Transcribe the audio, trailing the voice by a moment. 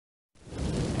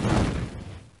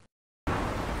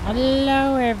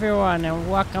Hello everyone and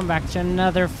welcome back to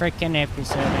another freaking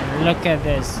episode, and look at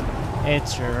this,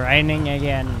 it's raining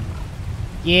again.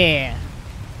 Yeah,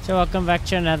 so welcome back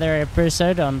to another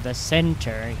episode on the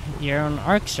center here on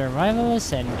Ark Survival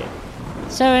Ascended.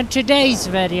 So in today's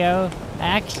video, I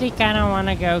actually kind of want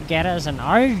to go get us an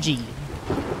RG.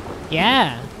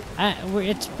 Yeah,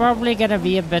 it's probably gonna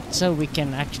be a bit so we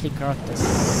can actually craft the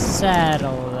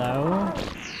saddle though.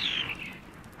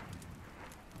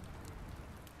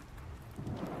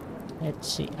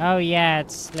 Let's see. Oh yeah,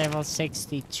 it's level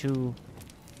 62.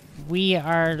 We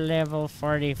are level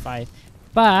 45.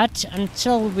 But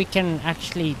until we can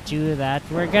actually do that,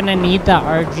 we're gonna need the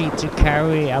RG to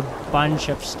carry a bunch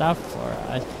of stuff for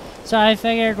us. So I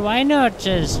figured, why not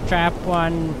just trap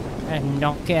one and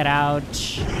knock it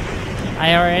out?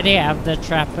 I already have the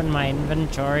trap in my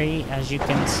inventory, as you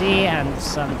can see, and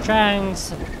some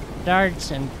tranks, darts,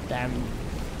 and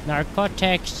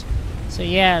narcotics. So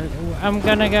yeah, I'm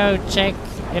gonna go check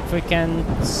if we can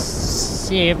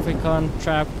see if we can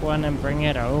trap one and bring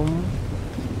it home.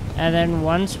 And then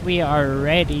once we are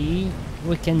ready,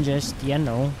 we can just, you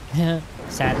know,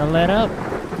 saddle it up.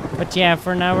 But yeah,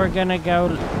 for now we're gonna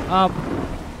go up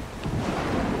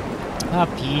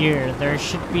here. There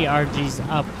should be RGs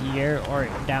up here or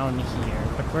down here,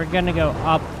 but we're gonna go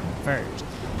up first.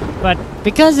 But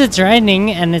because it's raining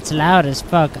and it's loud as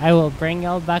fuck, I will bring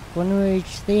y'all back when we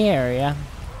reach the area.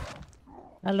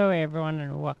 Hello everyone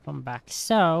and welcome back.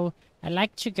 So, I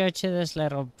like to go to this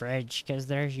little bridge because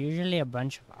there's usually a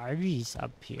bunch of RGs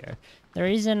up here. The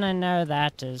reason I know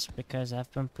that is because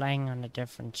I've been playing on a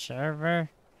different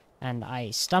server and I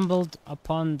stumbled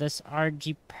upon this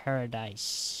RG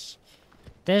paradise.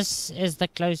 This is the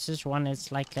closest one.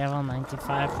 It's like level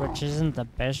 95, which isn't the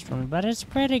best one, but it's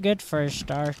pretty good for a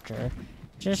starter.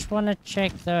 Just want to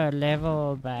check the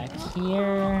level back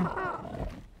here.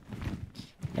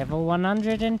 Level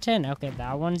 110. Okay,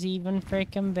 that one's even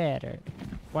freaking better.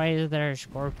 Why is there a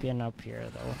scorpion up here,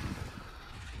 though?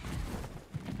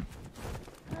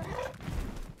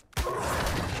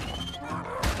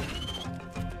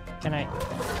 Can I?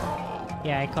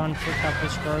 Yeah, I can't pick up a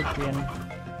scorpion.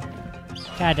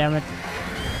 God damn it.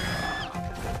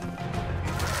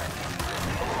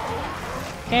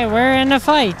 Okay, we're in a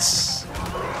fight.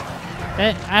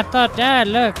 I thought,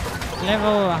 look,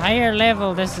 higher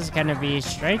level, this is gonna be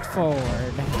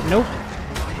straightforward. Nope.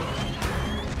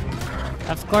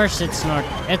 Of course it's not.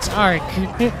 It's Ark.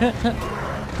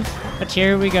 But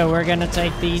here we go. We're gonna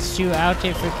take these two out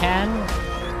if we can.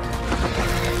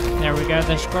 There we go.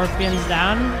 The scorpion's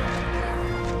down.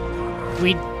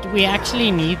 We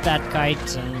actually need that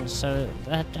kite, and so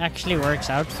that actually works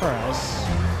out for us.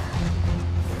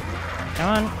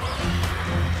 Come on.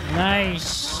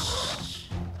 Nice.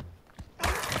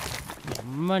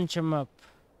 Munch them up.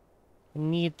 We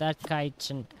need that kite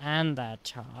and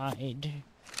that hide.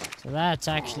 So that's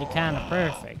actually kind of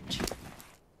perfect.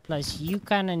 Plus, you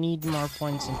kind of need more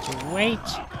points into weight.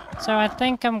 So I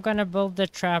think I'm gonna build the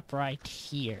trap right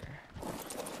here.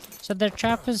 So the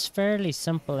trap is fairly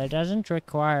simple. It doesn't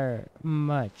require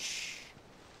much.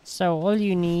 So all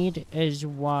you need is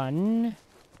one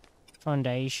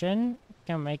foundation. You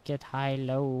can make it high,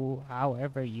 low,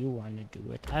 however you want to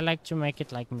do it. I like to make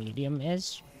it like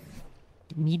medium-ish.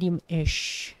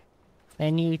 Medium-ish.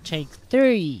 Then you take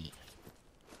 3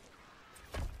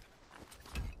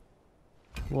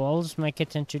 walls, make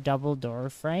it into double door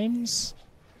frames.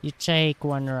 You take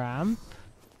 1 ramp.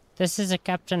 This is a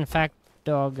Captain Fact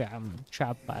Dog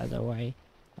trap, by the way.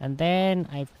 And then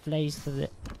I placed the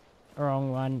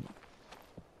wrong one.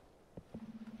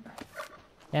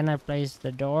 Then I placed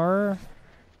the door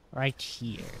right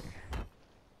here.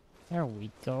 There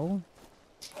we go.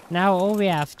 Now all we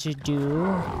have to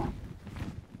do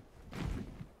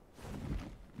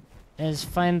is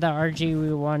find the RG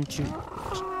we want to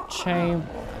tame.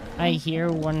 I hear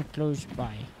one close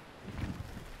by.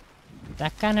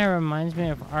 That kind of reminds me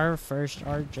of our first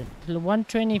Argent.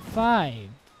 125.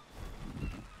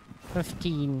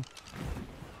 15.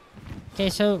 Okay,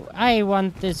 so I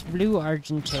want this blue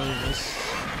Argentavis.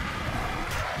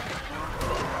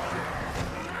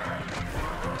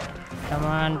 Come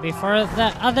on, before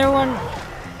the other one.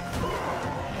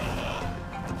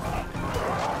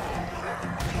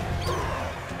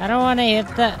 I don't want to hit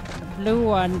the blue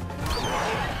one.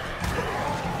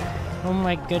 Oh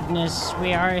my goodness,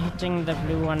 we are hitting the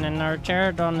blue one and our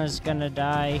pterodon is gonna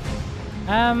die.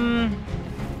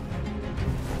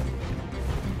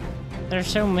 There's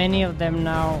so many of them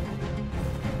now.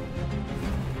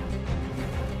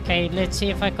 Okay, let's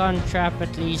see if I can trap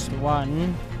at least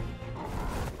one.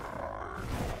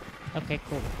 Okay,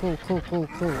 cool.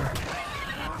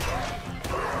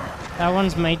 That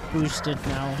one's mate boosted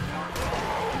now.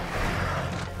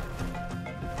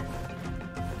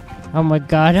 Oh my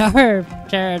god, our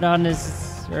pterodon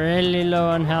is really low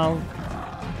on health.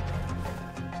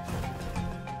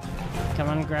 Come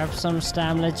on, grab some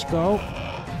stam, let's go.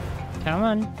 Come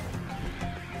on.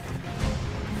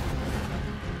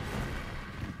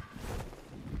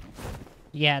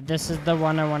 Yeah, this is the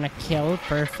one I want to kill.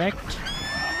 Perfect.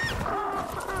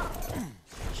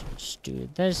 Just do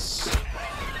this.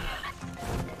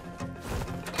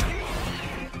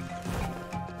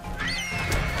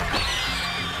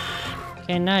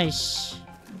 Okay, nice.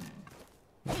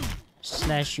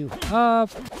 Slash you up.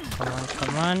 Come on,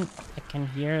 come on. I can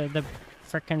hear the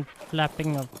frickin'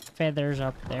 flapping of feathers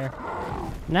up there.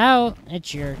 Now,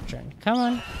 it's your turn. Come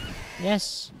on.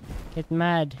 Yes. Get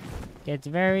mad. Get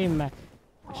very mad.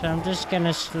 So I'm just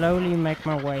gonna slowly make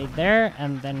my way there,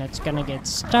 and then it's gonna get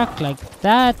stuck like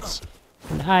that.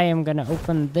 And I am gonna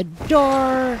open the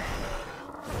door.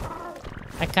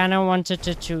 I kinda wanted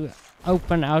it to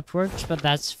open outwards, but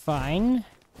that's fine.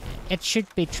 It should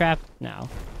be trapped now.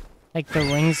 Like the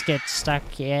wings get stuck,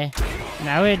 yeah.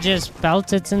 Now it just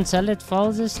pelts it until it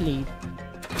falls asleep.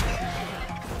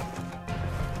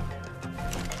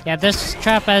 Yeah, this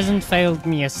trap hasn't failed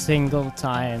me a single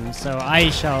time, so I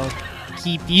shall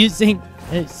keep using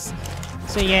this.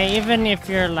 So yeah, even if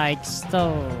you're like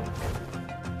still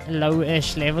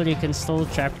low-ish level, you can still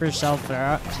trap yourself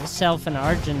in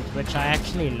Argent, which I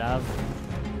actually love.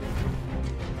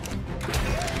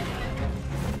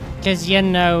 Because, you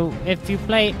know, if you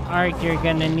play Arc, you're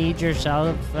gonna need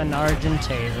yourself an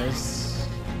Argentavis.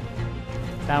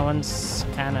 That one's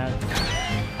kind of...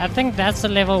 I think that's a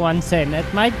level 1 sin.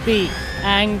 It might be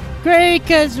angry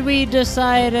because we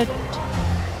decided...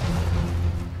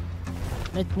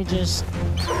 Let me just...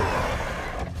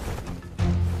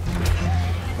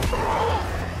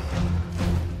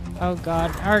 Oh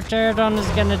god, our pterodon is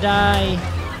gonna die.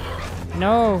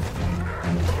 No.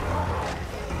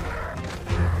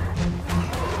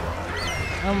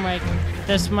 Oh my...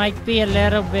 This might be a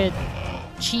little bit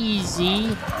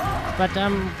cheesy, but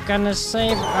I'm gonna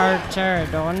save our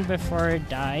pterodon before it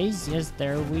dies. Yes,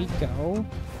 there we go.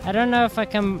 I don't know if I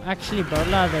can actually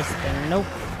bola this thing. Nope.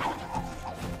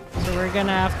 So we're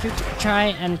gonna have to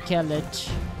try and kill it.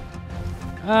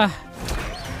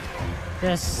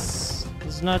 This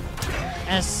is not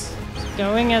as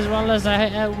going as well as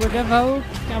I would have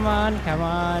hoped. Come on, come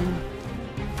on.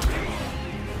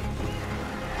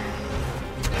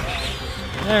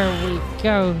 There we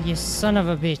go, you son of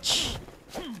a bitch.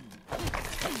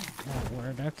 That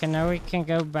word. Okay, now we can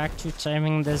go back to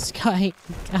taming this guy.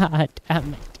 God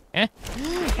damn it.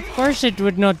 Of course it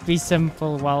would not be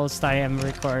simple whilst I am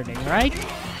recording, right?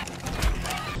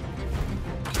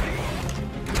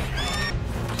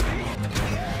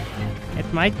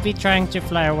 It might be trying to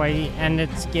fly away and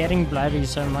it's getting bloody,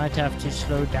 so I might have to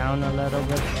slow down a little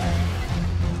bit.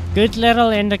 Good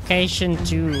little indication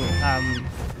to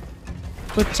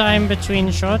put time between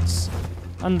shots.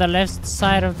 On the left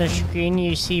side of the screen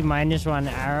you see -1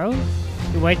 arrow.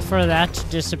 You wait for that to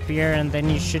disappear and then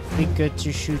you should be good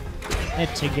to shoot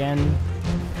it again.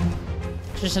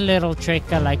 Just a little trick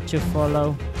I like to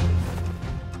follow.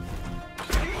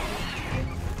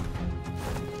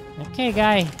 Okay,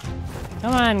 guy.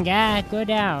 Come on, guy. Go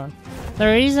down. The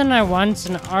reason I want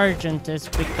an Argent is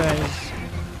because...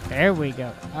 There we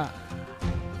go.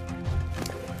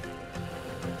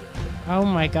 Oh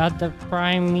my god, the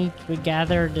prime meat we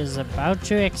gathered is about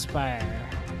to expire.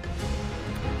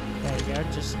 There you go,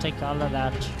 just take all of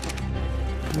that.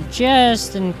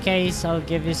 Just in case, I'll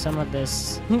give you some of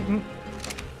this.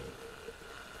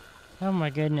 Oh my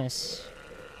goodness.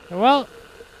 Well,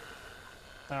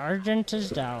 the Argent is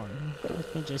down.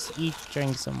 Let me just eat,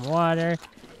 drink some water.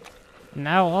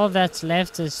 Now all that's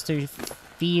left is to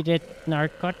feed it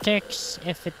narcotics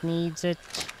if it needs it.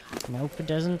 Nope, it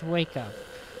doesn't wake up.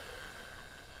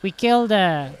 We killed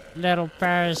a little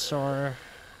parasaur.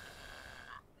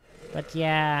 But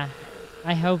yeah,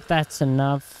 I hope that's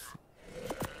enough.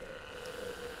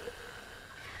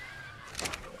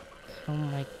 Oh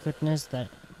my goodness, that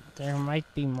there might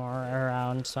be more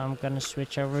around, so I'm gonna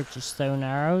switch over to stone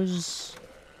arrows.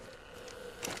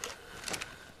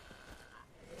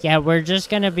 Yeah, we're just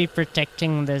gonna be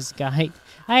protecting this guy.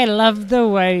 I love the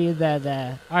way that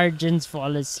Argents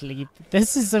fall asleep.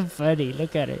 This is so funny,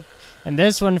 look at it. And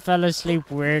this one fell asleep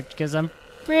weird, because I'm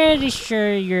pretty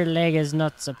sure your leg is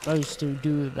not supposed to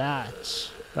do that.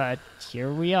 But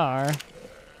here we are.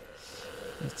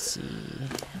 Let's see.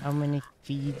 How many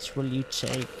feeds will you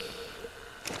take?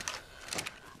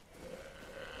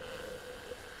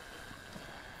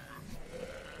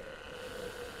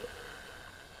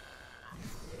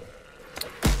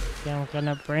 Okay, I'm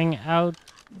gonna bring out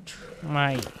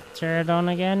my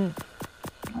pterodon again.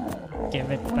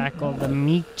 Give it back all the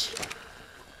meat.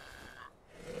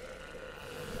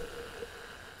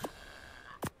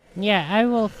 Yeah, I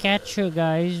will catch you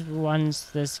guys once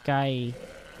this guy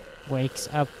wakes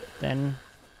up then.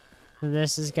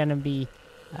 This is gonna be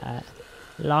a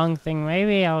long thing.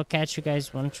 Maybe I'll catch you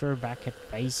guys once we're back at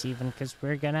base even, because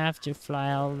we're gonna have to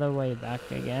fly all the way back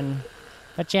again.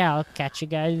 But yeah, I'll catch you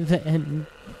guys then.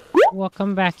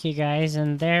 Welcome back, you guys,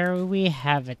 and there we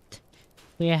have it.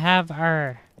 We have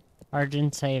our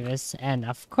Argentavis, and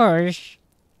of course,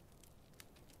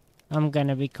 I'm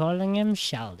gonna be calling him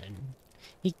Sheldon.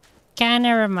 He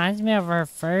kinda reminds me of our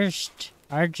first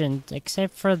Argent,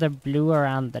 except for the blue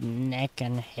around the neck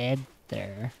and head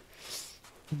there.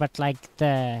 But like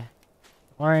the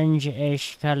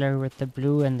orange-ish color with the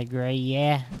blue and the gray,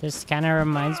 yeah, this kinda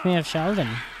reminds me of Sheldon.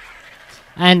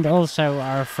 And also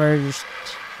our first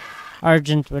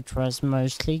Argent, which was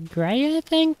mostly gray, I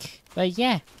think. But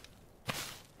yeah,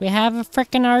 we have a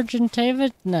freaking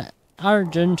Argentavis. No,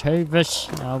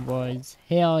 Argentavis now, boys.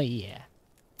 Hell yeah.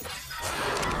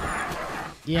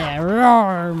 Yeah,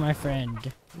 roar, my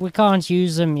friend. We can't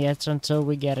use him yet until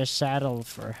we get a saddle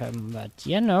for him, but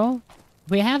you know,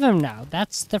 we have him now.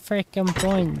 That's the freaking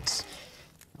point.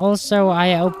 Also,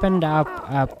 I opened up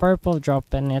a purple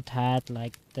drop and it had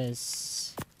like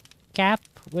this cap,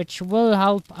 which will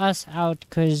help us out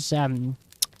because I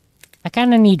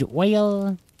kind of need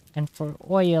oil, and for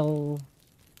oil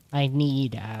I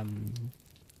need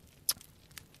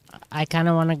I kind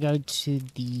of want to go to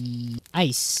the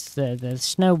ice, the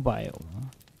snow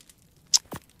biome.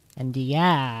 And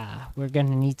yeah, we're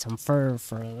gonna need some fur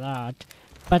for that.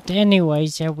 But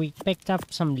anyways, yeah, we picked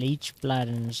up some leech blood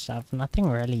and stuff. Nothing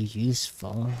really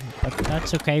useful, but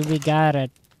that's okay. We got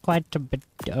quite a bit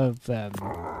of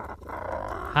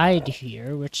hide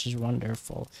here, which is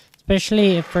wonderful.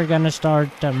 Especially if we're gonna start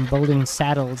building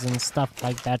saddles and stuff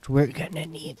like that, we're gonna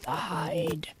need the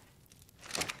hide.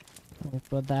 We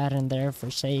put that in there for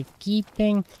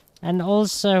safekeeping. And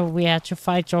also, we had to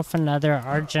fight off another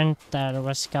Argent that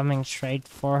was coming straight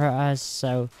for us.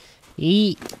 So,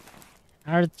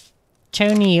 our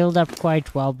Tony healed up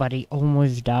quite well, but he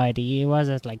almost died. He was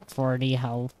at like 40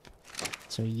 health.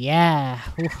 So yeah,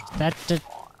 that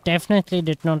definitely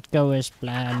did not go as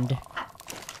planned.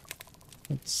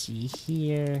 Let's see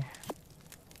here.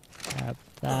 Grab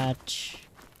that.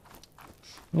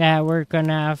 Yeah, we're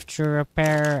gonna have to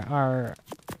repair our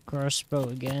crossbow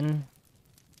again.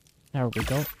 There we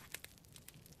go.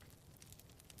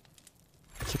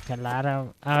 Took a lot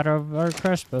out of our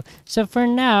crossbow. So for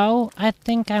now, I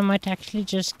think I might actually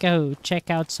just go check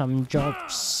out some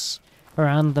jobs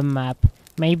around the map.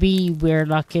 Maybe we're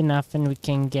lucky enough and we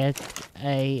can get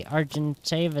a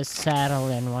Argentavis saddle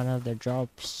in one of the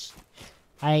drops.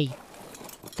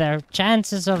 The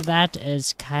chances of that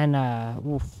is kinda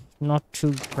not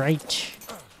too great,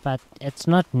 but it's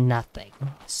not nothing.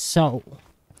 So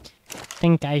I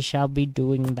think I shall be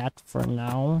doing that for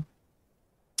now.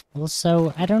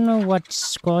 Also, I don't know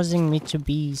what's causing me to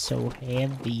be so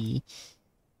heavy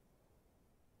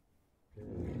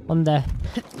on the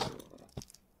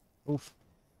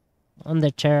on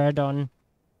the pterodon.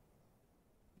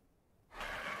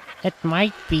 It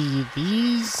might be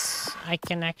these. I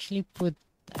can actually put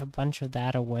a bunch of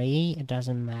that away. It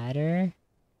doesn't matter.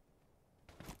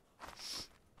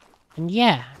 And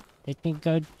yeah, let me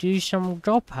go do some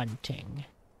drop hunting.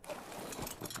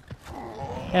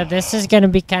 Yeah, this is gonna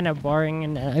be kind of boring,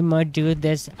 and I might do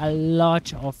this a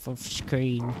lot off of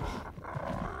screen.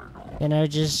 You know,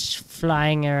 just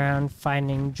flying around,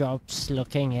 finding jobs,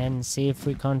 looking in, see if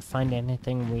we can't find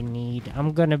anything we need.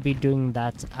 I'm gonna be doing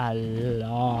that a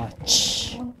lot.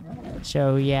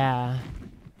 So yeah.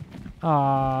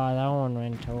 Oh, that one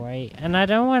went away. And I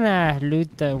don't want to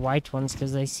loot the white ones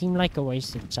because they seem like a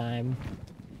waste of time.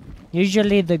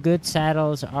 Usually the good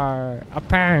saddles are,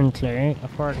 apparently,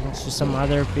 according to some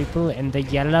other people, in the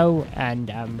yellow and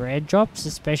red drops,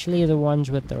 especially the ones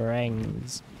with the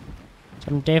rings. So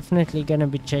I'm definitely gonna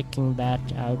be checking that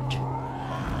out.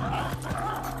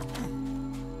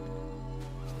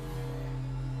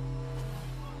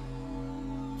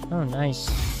 Oh, nice.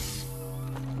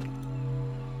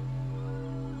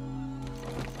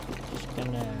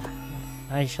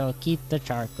 I shall keep the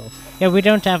charcoal. Yeah, we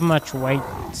don't have much weight,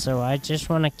 so I just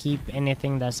want to keep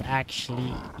anything that's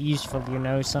actually useful, you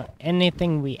know, so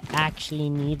anything we actually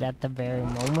need at the very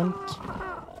moment.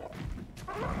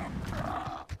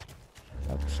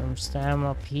 Drop some stam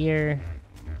up here.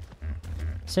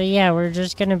 So yeah, we're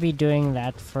just gonna be doing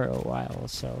that for a while,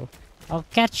 so I'll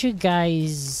catch you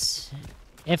guys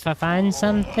if I find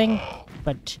something.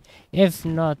 but if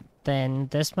not, then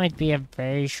this might be a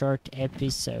very short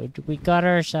episode. We got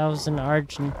ourselves an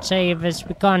Argentavis.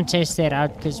 We can't test it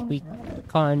out because we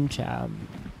can't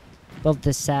build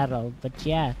the saddle. But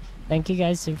yeah, thank you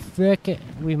guys.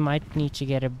 We might need to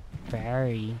get a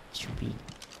berry to be.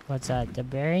 What's that? The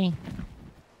berry?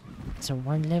 It's a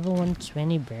level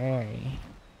 120 berry.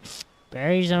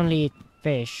 Berries only eat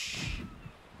fish.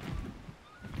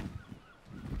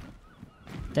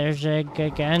 There's a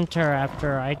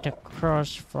Gigantoraptor right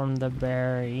across from the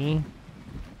berry.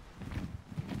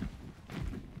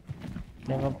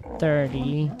 Level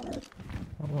 30.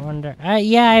 I wonder.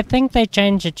 Yeah, I think they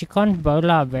changed it. You can't bowl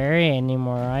a berry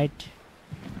anymore, right?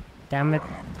 Damn it.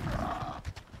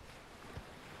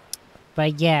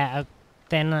 But yeah,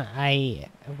 then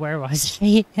where was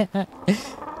I?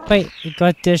 Wait,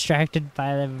 got distracted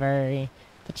by the berry.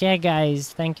 But yeah,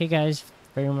 guys, thank you guys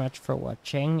very much for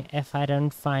watching. If I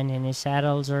don't find any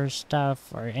saddles or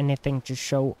stuff or anything to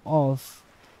show off,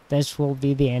 this will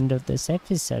be the end of this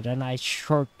episode. A nice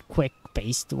short, quick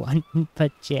based one.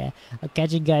 But yeah, I'll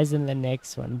catch you guys in the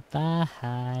next one.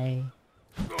 Bye.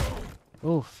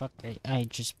 Oh fuck, I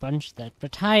just punched that.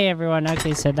 But hi everyone.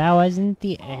 Okay, so that wasn't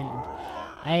the end.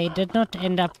 I did not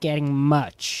end up getting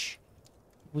much.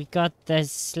 We got the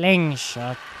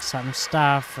slingshot, some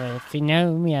stuff,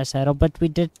 Phenomia saddle, but we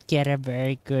did get a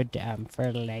very good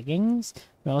fur leggings.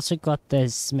 We also got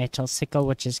this metal sickle,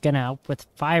 which is gonna help with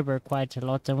fiber quite a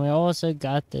lot, and we also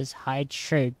got this hide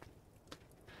shirt,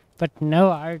 but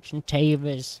no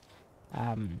Argentavis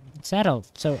saddle.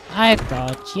 So I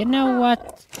thought, you know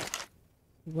what?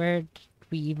 Where did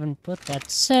we even put that?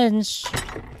 Since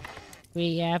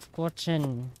we have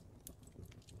gotten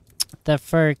the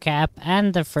fur cap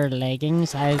and the fur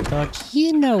leggings, I thought,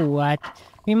 you know what,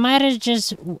 we might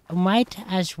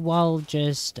as well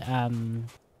just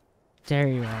there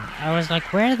you are. I was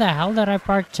like, where the hell did I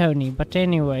park Tony? But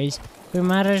anyways, we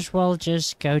might as well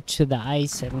just go to the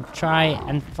ice and try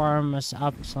and farm us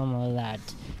up some of that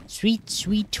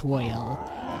sweet oil,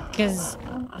 because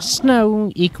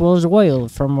snow equals oil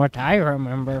from what I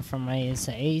remember from my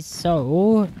essay.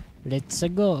 So let's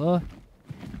go.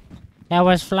 I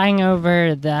was flying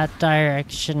over that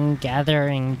direction,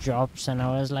 gathering drops, and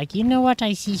I was like, you know what,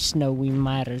 I see snow, we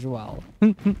might as well.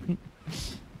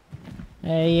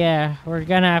 Yeah, we're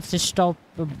gonna have to stop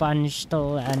a bunch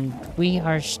still, and we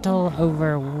are still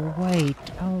overweight.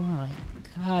 Oh my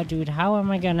god, dude, how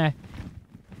am I gonna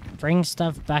bring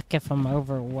stuff back if I'm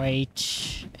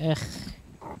overweight? Ugh.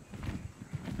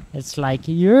 It's like,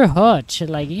 you're hot.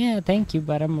 Like, yeah, thank you,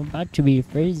 but I'm about to be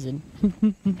frozen.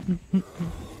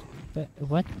 But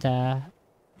what the?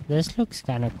 This looks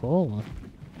kind of cool.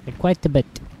 Like, quite a bit.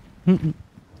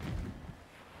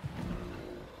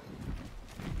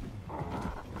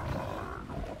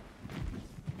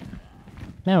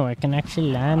 No, I can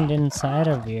actually land inside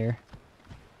of here.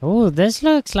 Oh, this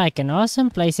looks like an awesome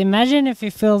place. Imagine if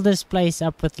you fill this place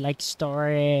up with like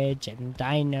storage and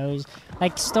dinos.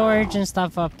 Like storage and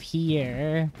stuff up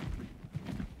here.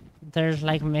 There's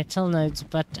like metal nodes,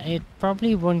 but it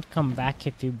probably won't come back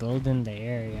if you build in the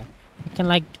area. You can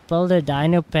like build a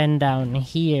dino pen down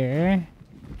here.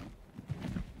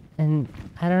 And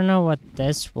I don't know what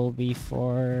this will be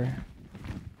for.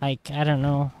 Like, I don't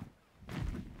know.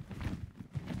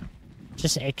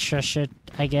 Just extra shit,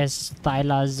 I guess,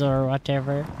 stylas or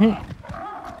whatever.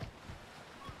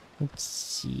 Let's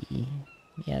see.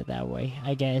 Yeah, that way,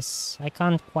 I guess. I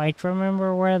can't quite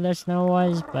remember where the snow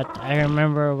was, but I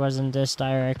remember it was in this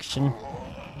direction.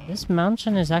 This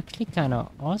mountain is actually kind of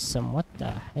awesome. What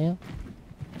the hell?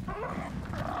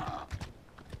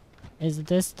 Is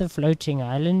this the floating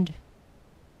island?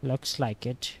 Looks like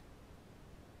it.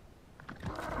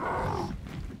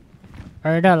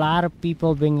 Heard a lot of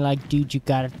people being like, dude, you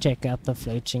gotta check out the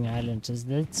floating islands. Is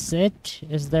this it?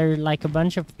 Is there like a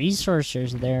bunch of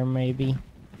resources there, maybe?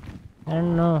 I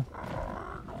don't know.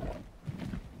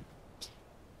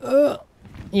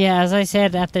 Yeah, as I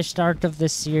said at the start of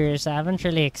this series, I haven't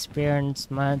really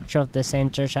experienced much of the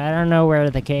center, so I don't know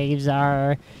where the caves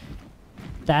are.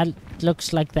 That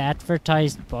looks like the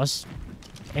advertised boss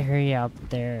area up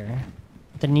there.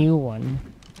 The new one.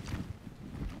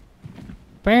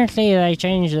 Apparently they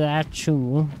changed that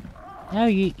too. Oh,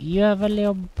 you have a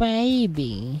little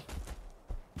baby.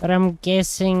 But I'm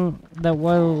guessing the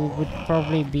well would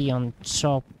probably be on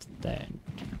top then.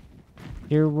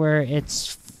 Here where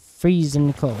it's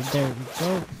freezing cold. There we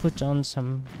go. Put on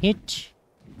some hit.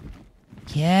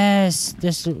 Yes,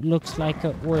 this looks like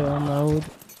an oil node.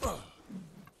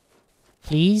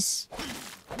 Please?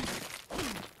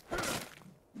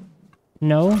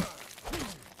 No?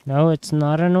 No, it's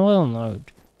not an oil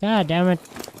node. God damn it.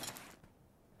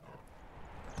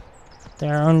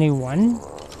 There are only one?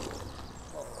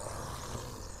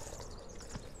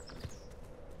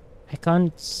 I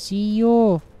can't see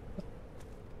you.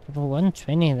 Level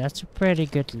 120, that's a pretty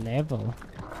good level.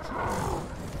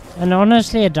 And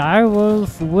honestly, a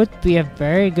direwolf would be a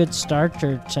very good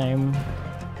starter time.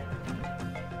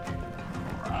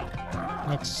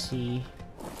 Let's see.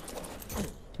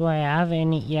 Do I have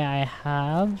any? Yeah, I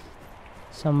have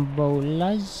some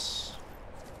bolas.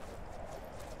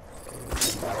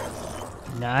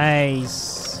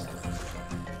 Nice.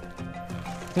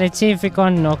 Let's see if we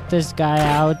can knock this guy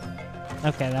out.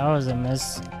 Okay, that was a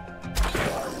miss.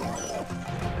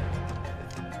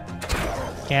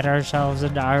 Get ourselves a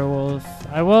direwolf.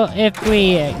 I will, if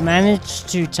we manage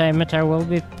to tame it, I will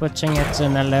be putting it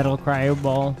in a little cryo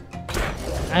ball.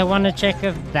 I want to check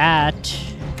if that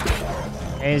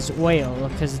is oil,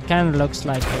 because it kind of looks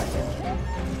like it.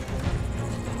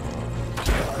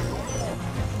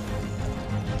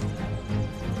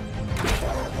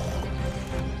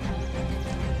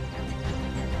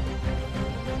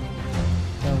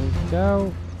 There we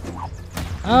go.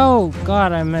 Oh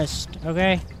god, I missed.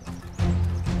 Okay.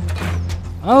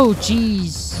 Oh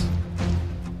jeez.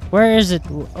 Where is it?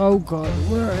 Oh god,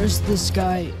 where is this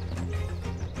guy?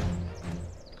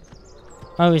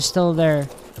 Oh, he's still there.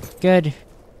 Good.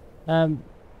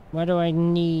 What do I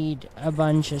need? A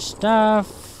bunch of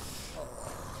stuff.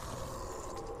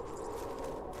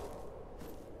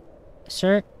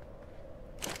 Sir?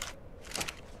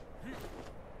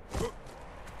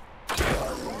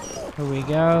 Here we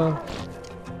go.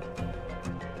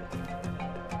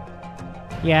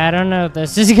 Yeah, I don't know if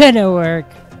this is gonna work.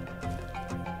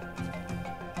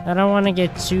 I don't want to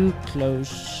get too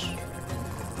close.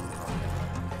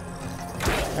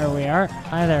 There we are.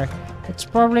 Hi there. It's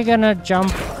probably gonna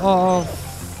jump off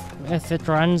if it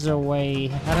runs away.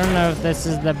 I don't know if this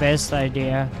is the best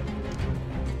idea.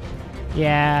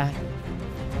 Yeah.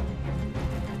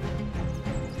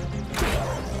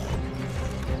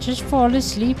 Just fall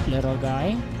asleep, little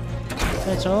guy.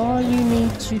 That's all you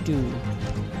need to do.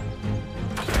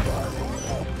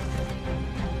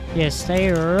 Yeah,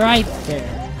 stay right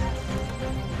there.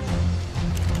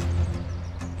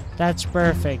 That's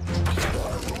perfect.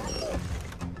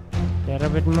 A little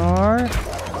bit more.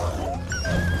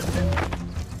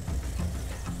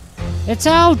 It's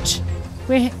out!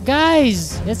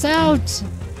 Guys, it's out!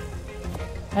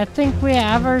 I think we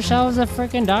have ourselves a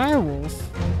freaking direwolf.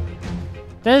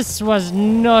 This was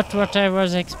not what I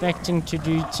was expecting to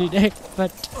do today,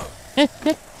 but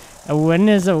a win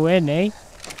is a win, eh?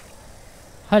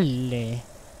 Holy.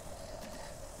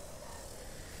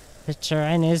 The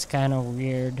terrain is kind of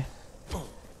weird.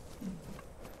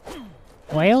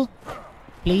 Whale?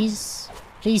 Please?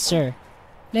 Please, sir.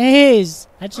 Please!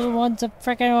 I just want a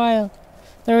freaking whale.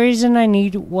 The reason I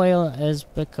need whale is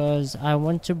because I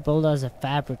want to build as a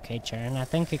fabricator, and I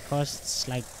think it costs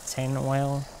like 10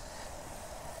 whale.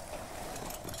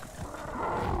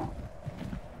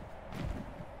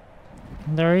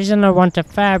 The reason I want a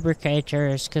fabricator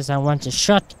is because I want a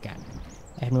shotgun.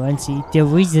 And the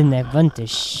reason I want a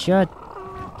shotgun...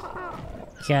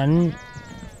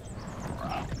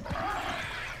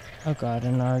 Oh god,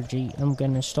 an RG. I'm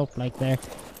gonna stop like there.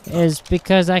 Is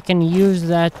because I can use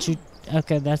that to...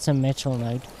 Okay, that's a metal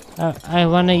node. I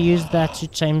want to use that to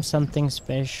tame something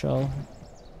special.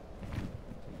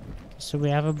 So we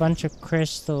have a bunch of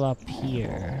crystal up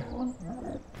here.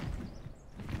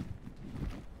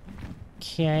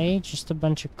 Okay, just a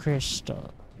bunch of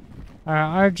crystal.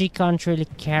 Our RG can't really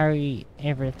carry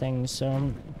everything,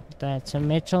 so that's a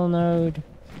metal node.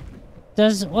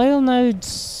 Does oil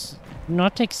nodes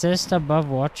not exist above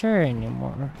water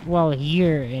anymore? Well,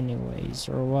 here anyways,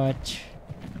 or what?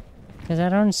 Because I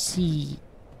don't see...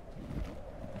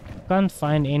 Can't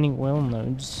find any oil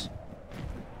nodes.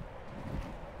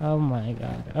 Oh my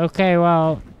god. Okay,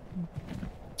 well...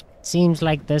 Seems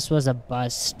like this was a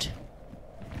bust.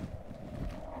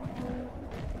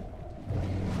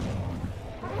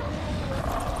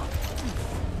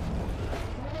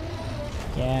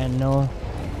 Yeah, no.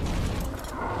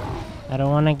 I don't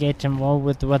want to get involved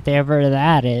with whatever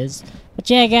that is. But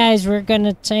yeah, guys, we're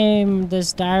gonna tame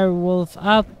this dire wolf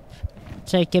up,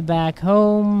 take it back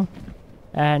home,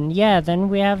 and yeah, then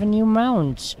we have a new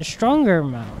mount, a stronger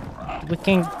mount. We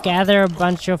can gather a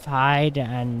bunch of hide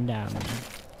and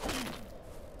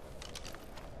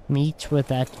meet with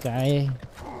that guy.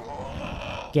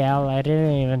 Gal, I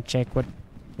didn't even check what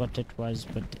it was,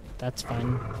 but that's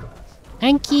fine.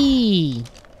 Anki!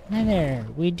 Hi there.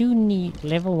 We do need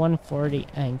level 140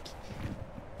 Anki.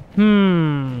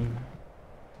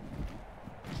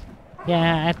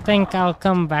 Yeah, I think I'll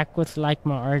come back with like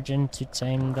my Argent to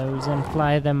tame those and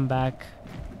fly them back.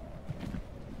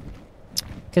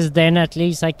 Because then at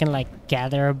least I can like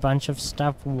gather a bunch of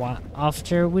stuff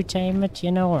after we tame it,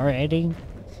 you know, already.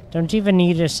 Don't even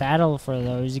need a saddle for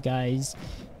those guys.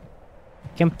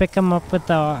 Can pick them up with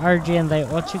the RG and they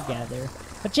all together.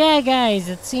 But yeah, guys,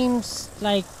 it seems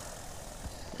like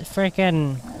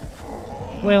freaking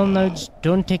whale nodes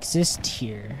don't exist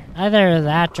here. Either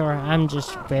that or I'm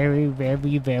just very,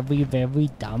 very, very, very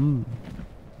dumb.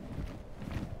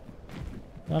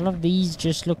 All of these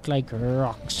just look like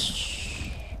rocks.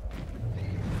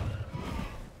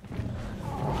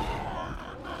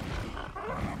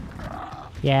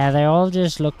 Yeah, they all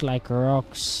just look like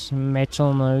rocks,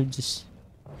 metal nodes.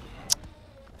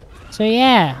 So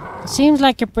yeah, seems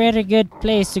like a pretty good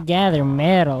place to gather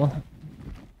metal.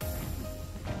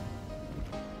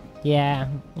 Yeah,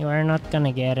 you are not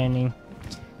gonna get any.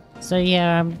 So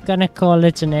yeah, I'm gonna call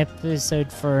it an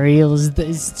episode for reals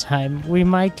this time. We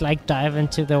might like dive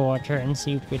into the water and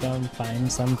see if we don't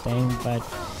find something, but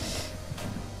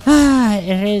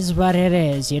it is what it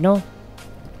is, you know?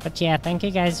 But yeah, thank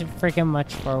you guys freaking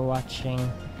much for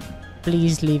watching.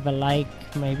 Please leave a like,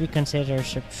 maybe consider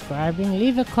subscribing,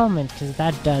 leave a comment because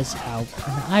that does help.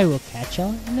 And I will catch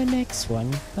y'all in the next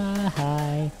one.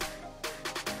 Bye.